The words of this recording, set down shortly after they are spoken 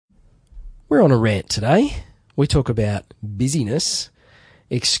We're on a rant today. We talk about busyness,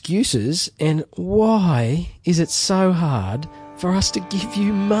 excuses, and why is it so hard for us to give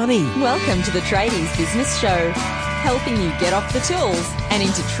you money? Welcome to the Tradies Business Show, helping you get off the tools and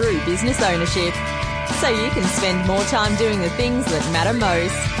into true business ownership, so you can spend more time doing the things that matter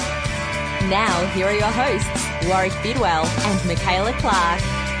most. Now, here are your hosts, Warwick Bidwell and Michaela Clark.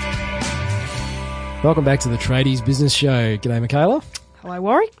 Welcome back to the Tradies Business Show. G'day, Michaela. Hello,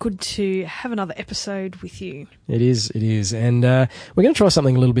 Warwick. Good to have another episode with you. It is. And we're going to try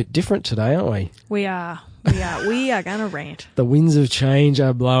something a little bit different today, aren't we? We are going to rant. The winds of change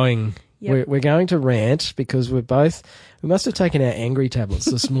are blowing. Yep. We're going to rant because we must have taken our angry tablets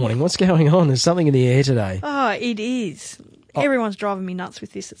this morning. What's going on? There's something in the air today. Oh, it is. Everyone's driving me nuts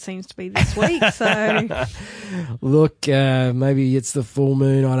with this, it seems to be this week. So, look, maybe it's the full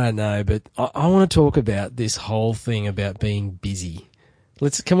moon. I don't know. But I want to talk about this whole thing about being busy.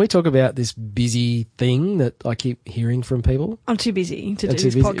 Can we talk about this busy thing that I keep hearing from people? I'm too busy to do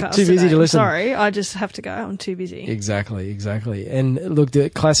this podcast Too busy today. to listen. Sorry, I just have to go. I'm too busy. Exactly. And look, the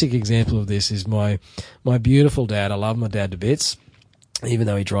classic example of this is my beautiful dad. I love my dad to bits, even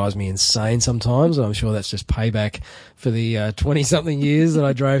though he drives me insane sometimes. I'm sure that's just payback for the 20-something years that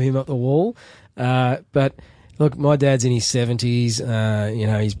I drove him up the wall. But look, my dad's in his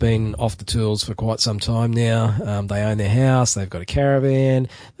 70s. He's been off the tools for quite some time now. They own their house. They've got a caravan.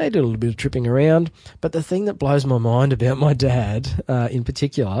 They do a little bit of tripping around. But the thing that blows my mind about my dad, in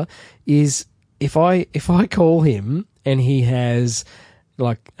particular, is if I call him and he has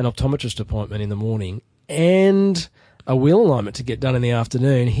like an optometrist appointment in the morning and a wheel alignment to get done in the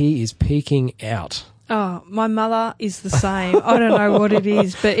afternoon, he is peaking out. Oh, my mother is the same. I don't know what it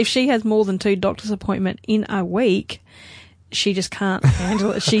is, but if she has more than 2 doctor's appointments in a week, she just can't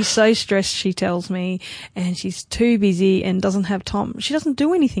handle it. She's so stressed, she tells me, and she's too busy and doesn't have time. She doesn't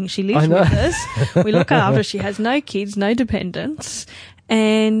do anything. She lives with us. We look after her. She has no kids, no dependents,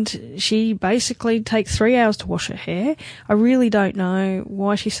 and she basically takes 3 hours to wash her hair. I really don't know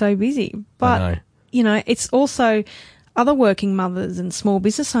why she's so busy. But, it's also other working mothers and small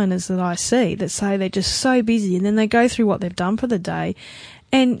business owners that I see that say they're just so busy, and then they go through what they've done for the day.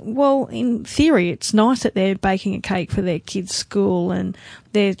 And, well, in theory, it's nice that they're baking a cake for their kids' school and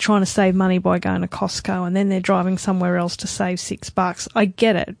they're trying to save money by going to Costco, and then they're driving somewhere else to save $6. I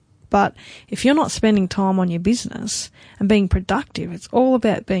get it. But if you're not spending time on your business and being productive, it's all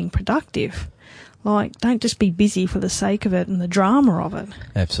about being productive. Like, don't just be busy for the sake of it and the drama of it.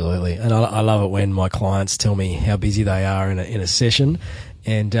 Absolutely. And I love it when my clients tell me how busy they are in a session.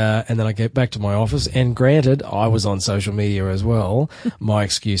 And then I get back to my office, and granted, I was on social media as well. My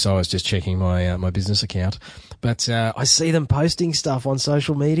excuse, I was just checking my business account. But I see them posting stuff on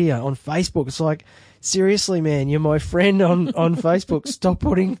social media, on Facebook. It's like, seriously, man, you're my friend on Facebook. Stop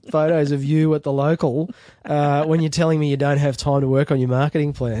putting photos of you at the local when you're telling me you don't have time to work on your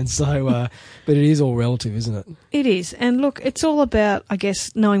marketing plan. So, but it is all relative, isn't it? It is. And look, it's all about, I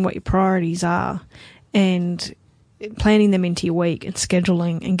guess, knowing what your priorities are and planning them into your week and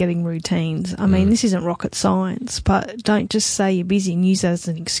scheduling and getting routines. I mean, this isn't rocket science, but don't just say you're busy and use that as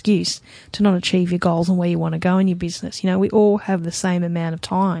an excuse to not achieve your goals and where you want to go in your business. We all have the same amount of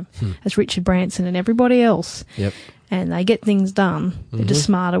time as Richard Branson and everybody else. Yep. And they get things done. They're just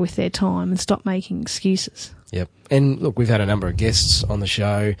smarter with their time and stop making excuses. Yep. And look, we've had a number of guests on the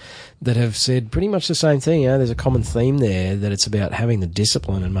show that have said pretty much the same thing. There's a common theme there, that it's about having the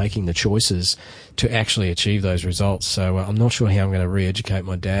discipline and making the choices to actually achieve those results. So I'm not sure how I'm going to re-educate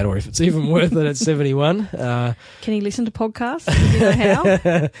my dad, or if it's even worth it at 71. Can he listen to podcasts? Do you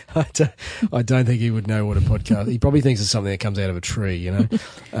know how? I don't think he would know what a podcast. He probably thinks it's something that comes out of a tree,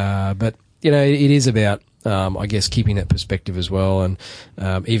 But it is about, I guess, keeping that perspective as well, and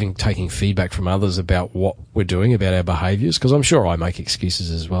even taking feedback from others about what we're doing, about our behaviours, because I'm sure I make excuses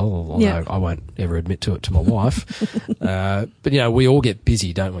as well, although I won't ever admit to it to my wife. But, we all get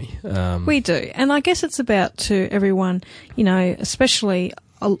busy, don't we? We do. And I guess it's about to everyone, especially,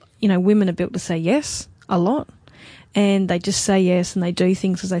 women are built to say yes a lot, and they just say yes and they do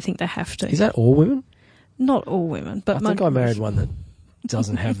things because they think they have to. Is that all women? Not all women. But I think I married one that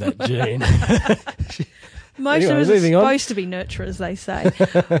doesn't have that gene. Most of us are supposed to be nurturers, they say.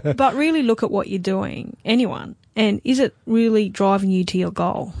 But really look at what you're doing, anyone, and is it really driving you to your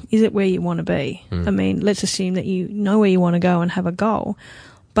goal? Is it where you want to be? I mean, let's assume that you know where you want to go and have a goal.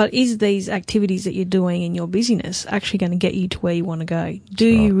 But is these activities that you're doing in your busyness actually going to get you to where you want to go? Do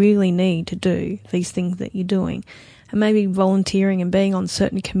you really need to do these things that you're doing? And maybe volunteering and being on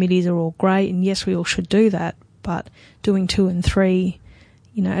certain committees are all great, and yes, we all should do that, but doing 2 and 3,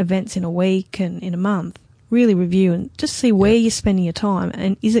 events in a week and in a month really review and just see where you're spending your time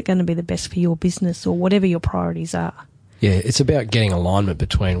and is it going to be the best for your business or whatever your priorities are. Yeah, it's about getting alignment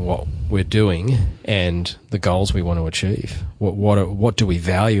between what we're doing and the goals we want to achieve. What do we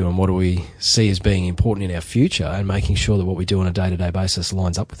value and what do we see as being important in our future, and making sure that what we do on a day-to-day basis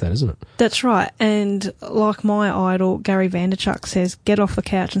lines up with that, isn't it? That's right. And like my idol, Gary Vaynerchuk says, get off the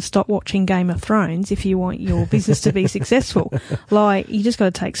couch and stop watching Game of Thrones if you want your business to be successful. Like, you just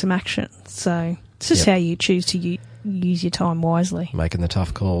got to take some action. So it's just how you choose to use your time wisely. Making the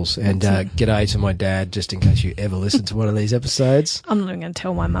tough calls. And g'day to my dad, just in case you ever listen to one of these episodes. I'm not even going to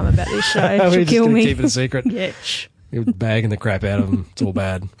tell my mum about this show. She'll kill me. Keep it a secret. Yeah. You're bagging the crap out of them. It's all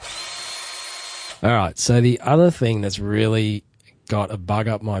bad. All right. So the other thing that's really got a bug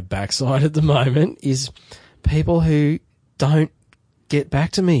up my backside at the moment is people who don't get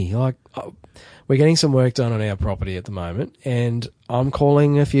back to me. Like, we're getting some work done on our property at the moment, and I'm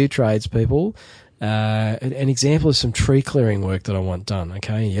calling a few tradespeople. An example of some tree clearing work that I want done.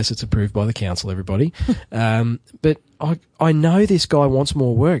 Okay. Yes, it's approved by the council, everybody. But I know this guy wants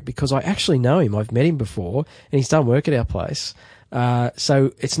more work because I actually know him. I've met him before and he's done work at our place.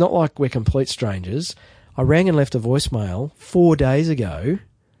 So it's not like we're complete strangers. I rang and left a voicemail 4 days ago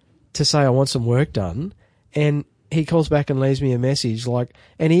to say I want some work done, and he calls back and leaves me a message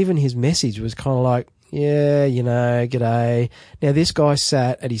and even his message was kind of like, yeah, g'day. Now, this guy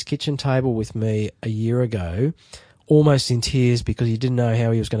sat at his kitchen table with me a year ago, almost in tears because he didn't know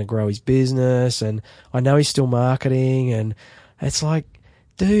how he was going to grow his business, and I know he's still marketing, and it's like,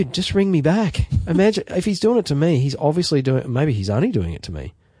 dude, just ring me back. Imagine if he's doing it to me, he's obviously maybe he's only doing it to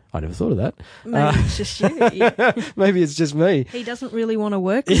me. I never thought of that. Maybe it's just you. Yeah. Maybe it's just me. He doesn't really want to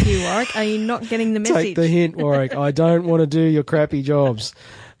work with you, Warwick. Are you not getting the message? Take the hint, Warwick. I don't want to do your crappy jobs.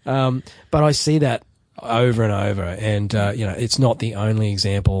 But I see that over and over, and it's not the only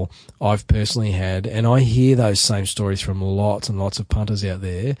example I've personally had, and I hear those same stories from lots and lots of punters out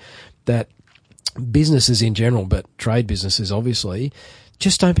there, that businesses in general, but trade businesses obviously,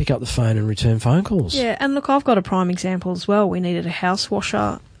 just don't pick up the phone and return phone calls. Yeah, and look, I've got a prime example as well. We needed a house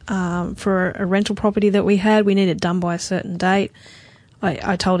washer for a rental property that we had. We needed it done by a certain date.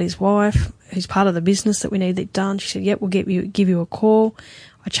 I told his wife, who's part of the business, that we needed it done. She said, yep, we'll give you a call.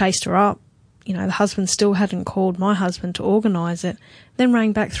 I chased her up. The husband still hadn't called my husband to organise it, then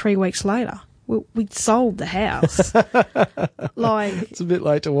rang back 3 weeks later. We'd sold the house. It's a bit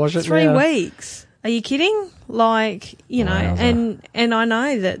late to wash it 3 now. weeks. Are you kidding? And I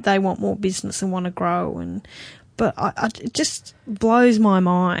know that they want more business and want to grow, but it just blows my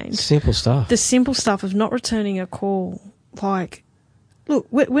mind. Simple stuff. The simple stuff of not returning a call. Look,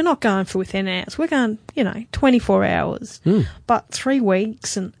 we're not going for within hours. We're going, 24 hours. But 3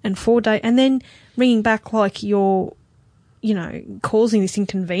 weeks and 4 days, and then ringing back like you're, causing this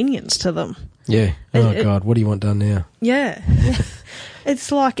inconvenience to them. Yeah. God, what do you want done now? Yeah.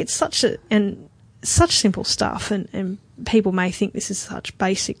 It's such simple stuff, and people may think this is such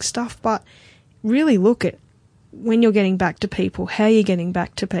basic stuff, but really look at when you're getting back to people, how you're getting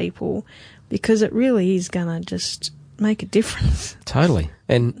back to people, because it really is going to just make a difference. Totally.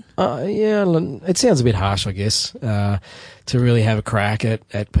 And it sounds a bit harsh, I guess, to really have a crack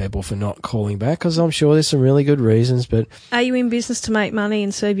at people for not calling back, because I'm sure there's some really good reasons. But are you in business to make money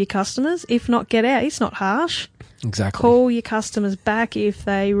and serve your customers? If not, get out. It's not harsh. Exactly. Call your customers back if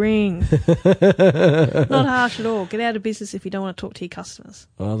they ring. Not harsh at all. Get out of business if you don't want to talk to your customers.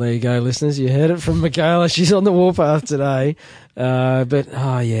 Well, there you go, listeners. You heard it from Michaela. She's on the warpath today.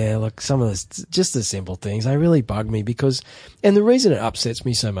 Look, some of just the simple things, they really bug me because, and the reason it upsets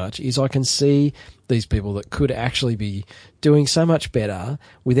me so much is I can see these people that could actually be doing so much better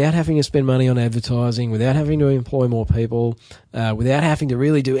without having to spend money on advertising, without having to employ more people, without having to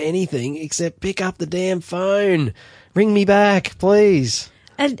really do anything except pick up the damn phone. Ring me back, please.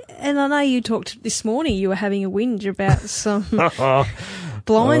 And I know you talked this morning, you were having a whinge about some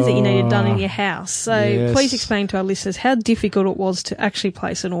blinds that you needed done in your house. So yes. Please explain to our listeners how difficult it was to actually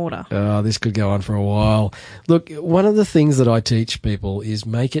place an order. This could go on for a while. Look, one of the things that I teach people is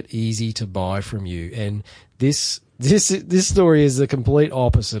make it easy to buy from you. And this story is the complete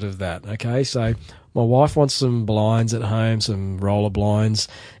opposite of that. Okay. So my wife wants some blinds at home, some roller blinds,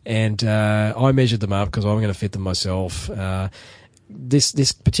 and I measured them up because I'm going to fit them myself.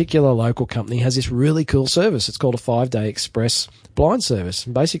 This particular local company has this really cool service. It's called a 5-day express blind service.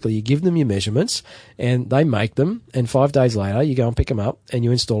 And basically, you give them your measurements and they make them, and 5 days later, you go and pick them up and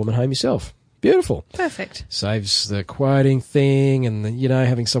you install them at home yourself. Beautiful. Perfect. Saves the quoting thing and,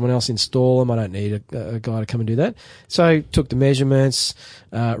 having someone else install them. I don't need a guy to come and do that. So took the measurements,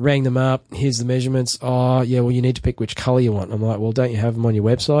 rang them up. Here's the measurements. Oh, yeah, well, you need to pick which colour you want. I'm like, well, don't you have them on your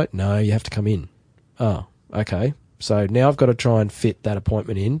website? No, you have to come in. Oh. Okay. So now I've got to try and fit that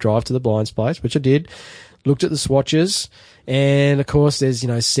appointment in, drive to the blinds place, which I did, looked at the swatches, and of course there's,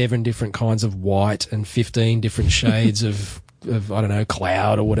 7 different kinds of white and 15 different shades of, I don't know,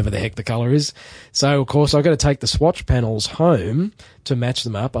 cloud or whatever the heck the colour is. So, of course, I've got to take the swatch panels home to match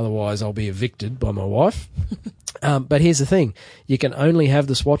them up, otherwise I'll be evicted by my wife. But here's the thing. You can only have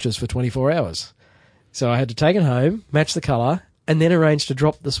the swatches for 24 hours. So I had to take it home, match the colour, and then arrange to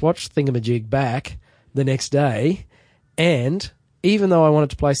drop the swatch thingamajig back the next day. And even though I wanted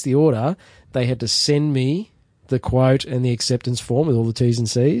to place the order, they had to send me the quote and the acceptance form with all the T's and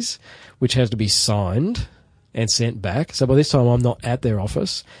C's, which has to be signed and sent back. So by this time, I'm not at their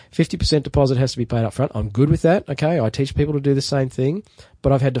office. 50% deposit has to be paid up front. I'm good with that. Okay, I teach people to do the same thing,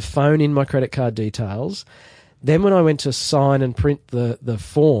 but I've had to phone in my credit card details. Then when I went to sign and print the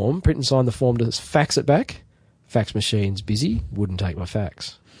form, print and sign the form to fax it back, fax machine's busy, wouldn't take my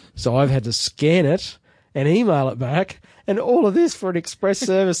fax. So I've had to scan it and email it back, and all of this for an express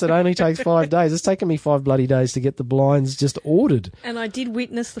service that only takes 5 days. It's taken me 5 bloody days to get the blinds just ordered. And I did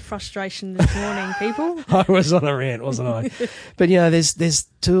witness the frustration this morning, people. I was on a rant, wasn't I? But, there's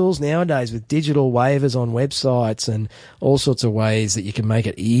tools nowadays with digital waivers on websites and all sorts of ways that you can make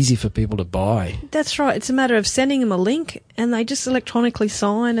it easy for people to buy. That's right. It's a matter of sending them a link and they just electronically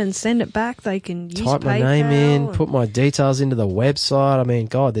sign and send it back. They can use Type my PayPal name in, and put my details into the website. I mean,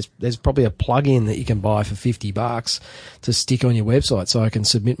 God, there's probably a plug-in that you can buy for $50 to stick on your website so I can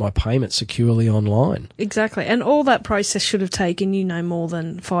submit my payment securely online. Exactly. And all that process should have taken, more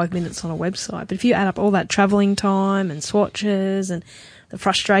than 5 minutes on a website. But if you add up all that travelling time and swatches and the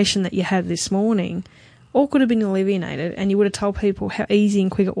frustration that you had this morning, all could have been alleviated, and you would have told people how easy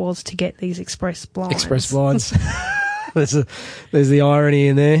and quick it was to get these express blinds. Express blinds. There's the irony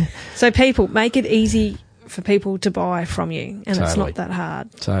in there. So people, make it easy for people to buy from you, and It's not that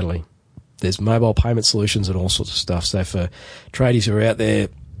hard. Totally. There's mobile payment solutions and all sorts of stuff. So for tradies who are out there,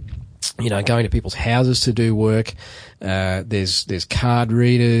 going to people's houses to do work, there's card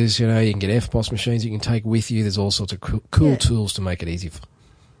readers, you can get FPOS machines you can take with you. There's all sorts of cool tools to make it easy.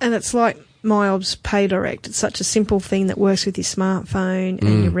 And it's like MyObs Pay Direct. It's such a simple thing that works with your smartphone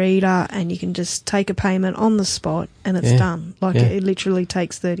and your reader, and you can just take a payment on the spot and it's done. It literally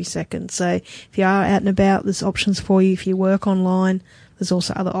takes 30 seconds. So if you are out and about, there's options for you. If you work online, there's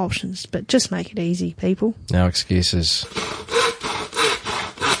also other options. But just make it easy, people. No excuses.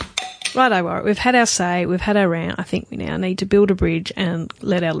 Righto, Warwick, we've had our say, we've had our rant. I think we now need to build a bridge and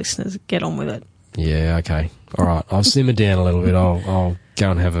let our listeners get on with it. Yeah, okay. All right, I'll simmer down a little bit. I'll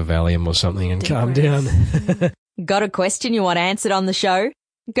go and have a Valium or something and calm down. Got a question you want answered on the show?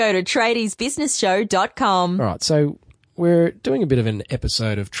 Go to tradiesbusinessshow.com. All right, so we're doing a bit of an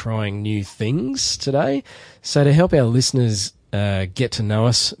episode of trying new things today. So to help our listeners get to know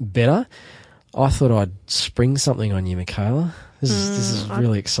us better, I thought I'd spring something on you, Michaela. This is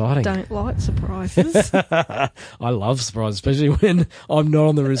really exciting. I don't like surprises. I love surprises, especially when I'm not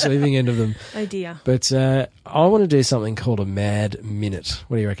on the receiving end of them. Oh, dear. But I want to do something called a Mad Minute.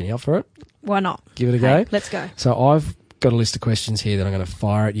 What do you reckon? You up for it? Why not? Give it a go? Let's go. So I've got a list of questions here that I'm going to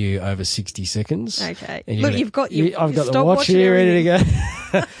fire at you over 60 seconds. Okay. Look, you've got your I've got the watch here ready to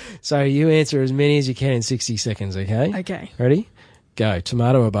go. So you answer as many as you can in 60 seconds, okay? Okay. Ready? Go.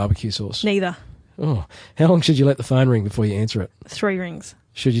 Tomato or barbecue sauce? Neither. Oh, how long should you let the phone ring before you answer it? 3 rings.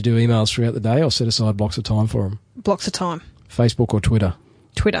 Should you do emails throughout the day or set aside blocks of time for them? Blocks of time. Facebook or Twitter?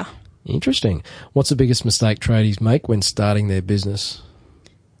 Twitter. Interesting. What's the biggest mistake tradies make when starting their business?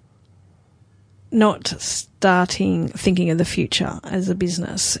 Not thinking of the future as a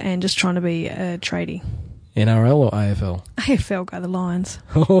business and just trying to be a tradie. NRL or AFL? AFL, go the Lions.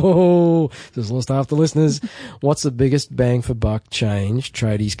 Oh, just lost half the listeners. What's the biggest bang for buck change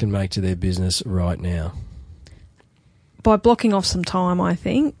tradies can make to their business right now? By blocking off some time, I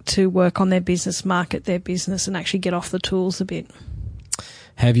think, to work on their business, market their business, and actually get off the tools a bit.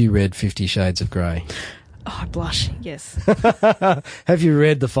 Have you read 50 Shades of Grey? Oh, I blush, yes. Have you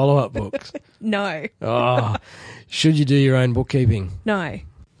read the follow-up books? No. Oh, should you do your own bookkeeping? No.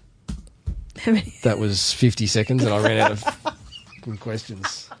 That was 50 seconds and I ran out of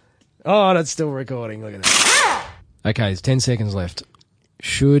questions. Oh, and it's still recording. Look at that. Okay, there's 10 seconds left.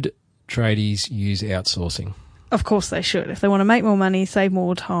 Should tradies use outsourcing? Of course they should. If they want to make more money, save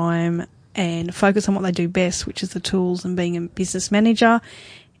more time, and focus on what they do best, which is the tools and being a business manager,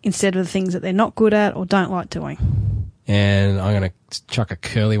 instead of the things that they're not good at or don't like doing. And I'm going to chuck a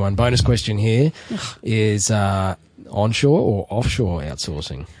curly one. Bonus question here is onshore or offshore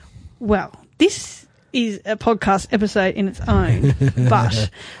outsourcing? Well, this is a podcast episode in its own. But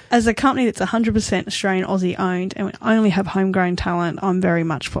as a company that's 100% Australian Aussie owned and we only have homegrown talent, I'm very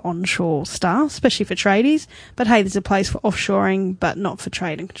much for onshore staff, especially for tradies. But hey, there's a place for offshoring, but not for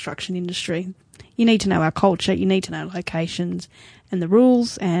trade and construction industry. You need to know our culture, you need to know locations and the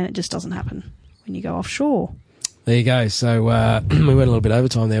rules, and it just doesn't happen when you go offshore. There you go. So we went a little bit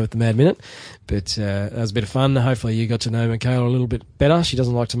overtime there with the Mad Minute, but that was a bit of fun. Hopefully you got to know Michaela a little bit better. She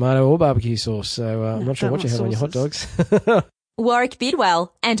doesn't like tomato or barbecue sauce, so I'm not sure what you have on your hot dogs. Warwick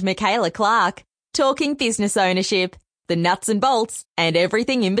Bidwell and Michaela Clark, talking business ownership, the nuts and bolts, and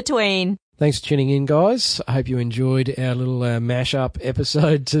everything in between. Thanks for tuning in, guys. I hope you enjoyed our little mash-up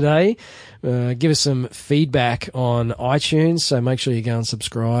episode today. Give us some feedback on iTunes, so make sure you go and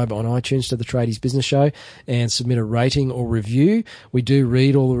subscribe on iTunes to the Tradies Business Show and submit a rating or review. We do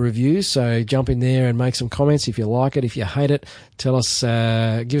read all the reviews, so jump in there and make some comments if you like it. If you hate it, tell us,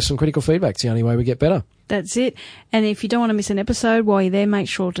 give us some critical feedback. It's the only way we get better. That's it. And if you don't want to miss an episode while you're there, make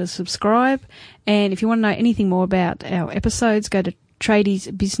sure to subscribe. And if you want to know anything more about our episodes, go to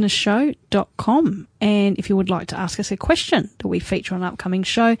tradiesbusinessshow.com. And if you would like to ask us a question that we feature on an upcoming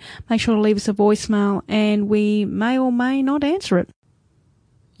show, make sure to leave us a voicemail and we may or may not answer it.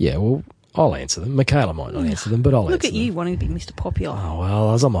 Yeah, well, I'll answer them. Michaela might not answer them, but I'll answer them. Look at you wanting to be Mr. Popular. Oh, well,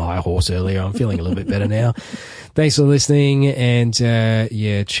 I was on my high horse earlier. I'm feeling a little bit better now. Thanks for listening, and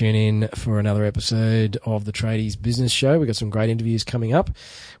tune in for another episode of the Tradies Business Show. We've got some great interviews coming up.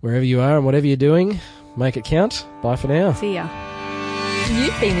 Wherever you are and whatever you're doing, make it count. Bye for now. See ya.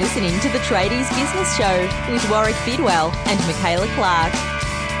 You've been listening to the Tradies Business Show with Warwick Bidwell and Michaela Clark.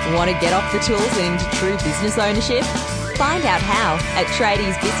 Want to get off the tools and into true business ownership? Find out how at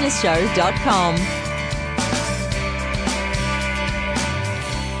tradiesbusinessshow.com.